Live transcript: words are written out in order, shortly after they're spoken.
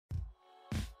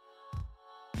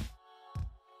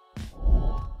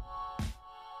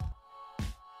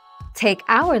Take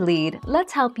our lead,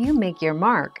 let's help you make your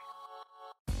mark.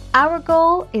 Our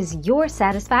goal is your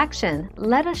satisfaction.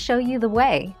 Let us show you the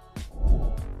way.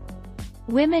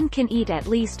 Women can eat at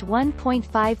least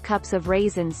 1.5 cups of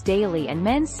raisins daily and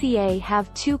men ca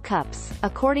have 2 cups,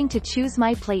 according to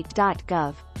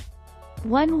choosemyplate.gov.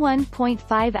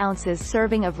 1.5 ounces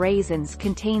serving of raisins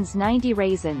contains 90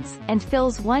 raisins, and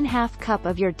fills 1/2 cup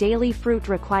of your daily fruit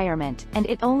requirement, and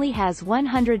it only has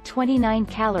 129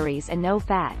 calories and no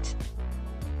fat.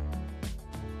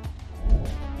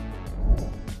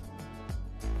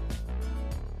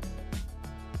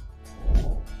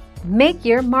 Make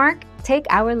your mark, take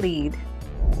our lead.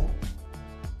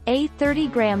 A 30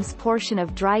 grams portion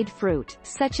of dried fruit,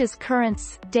 such as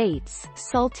currants, dates,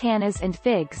 sultanas and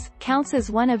figs, counts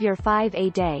as one of your 5 a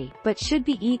day, but should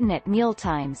be eaten at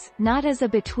mealtimes, not as a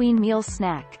between-meal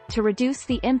snack, to reduce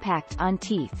the impact on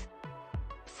teeth.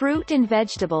 Fruit and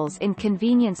vegetables in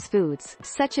convenience foods,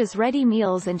 such as ready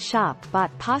meals and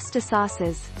shop-bought pasta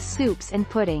sauces, soups and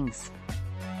puddings.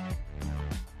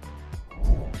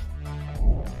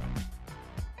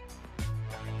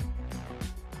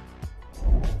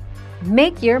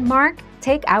 Make your mark,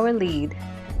 take our lead.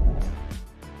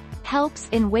 Helps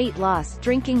in weight loss.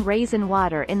 Drinking raisin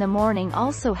water in the morning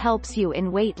also helps you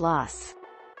in weight loss.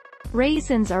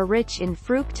 Raisins are rich in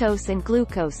fructose and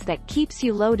glucose that keeps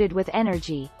you loaded with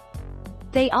energy.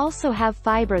 They also have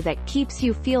fiber that keeps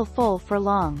you feel full for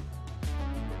long.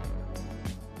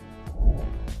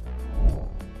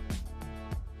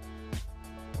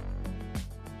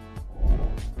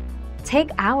 Take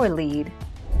our lead.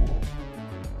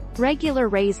 Regular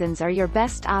raisins are your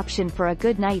best option for a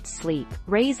good night's sleep.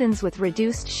 Raisins with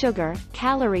reduced sugar,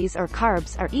 calories or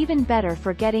carbs are even better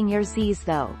for getting your Z's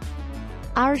though.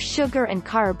 Our sugar and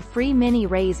carb-free mini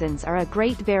raisins are a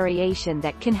great variation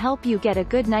that can help you get a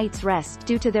good night's rest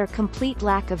due to their complete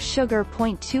lack of sugar.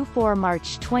 24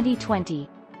 March 2020.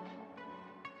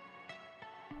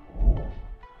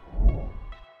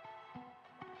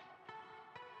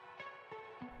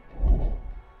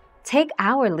 Take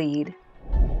our lead.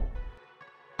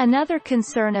 Another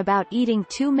concern about eating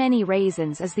too many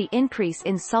raisins is the increase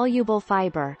in soluble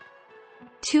fiber.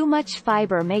 Too much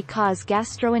fiber may cause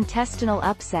gastrointestinal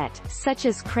upset, such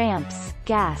as cramps,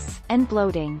 gas, and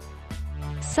bloating.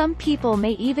 Some people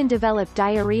may even develop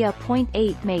diarrhea.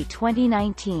 8 May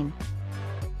 2019.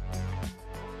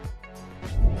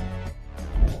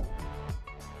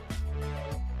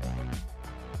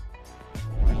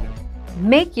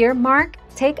 Make your mark,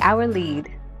 take our lead.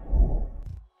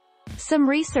 Some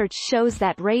research shows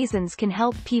that raisins can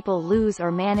help people lose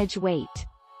or manage weight.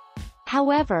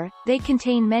 However, they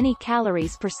contain many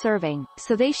calories per serving,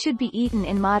 so they should be eaten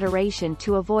in moderation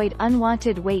to avoid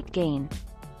unwanted weight gain.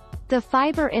 The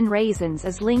fiber in raisins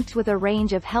is linked with a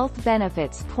range of health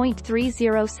benefits.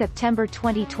 30 September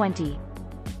 2020.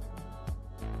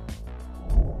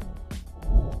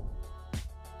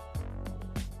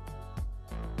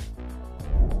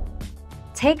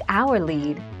 Take our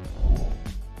lead.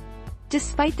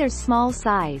 Despite their small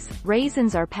size,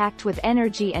 raisins are packed with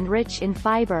energy and rich in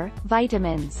fiber,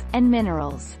 vitamins, and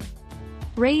minerals.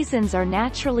 Raisins are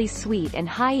naturally sweet and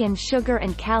high in sugar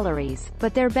and calories,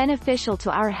 but they're beneficial to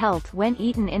our health when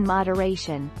eaten in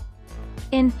moderation.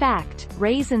 In fact,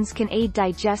 raisins can aid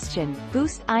digestion,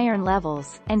 boost iron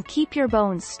levels, and keep your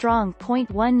bones strong.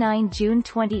 19 June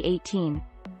 2018.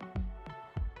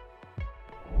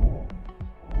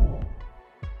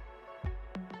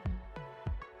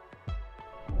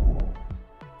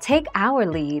 Take our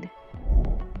lead.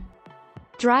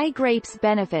 Dry grapes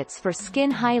benefits for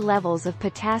skin. High levels of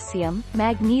potassium,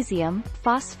 magnesium,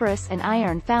 phosphorus and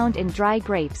iron found in dry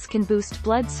grapes can boost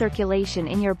blood circulation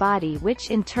in your body,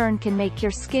 which in turn can make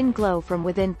your skin glow from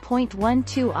within.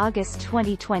 12 August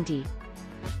 2020.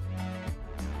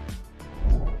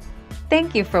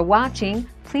 Thank you for watching.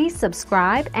 Please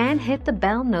subscribe and hit the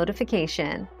bell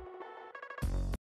notification.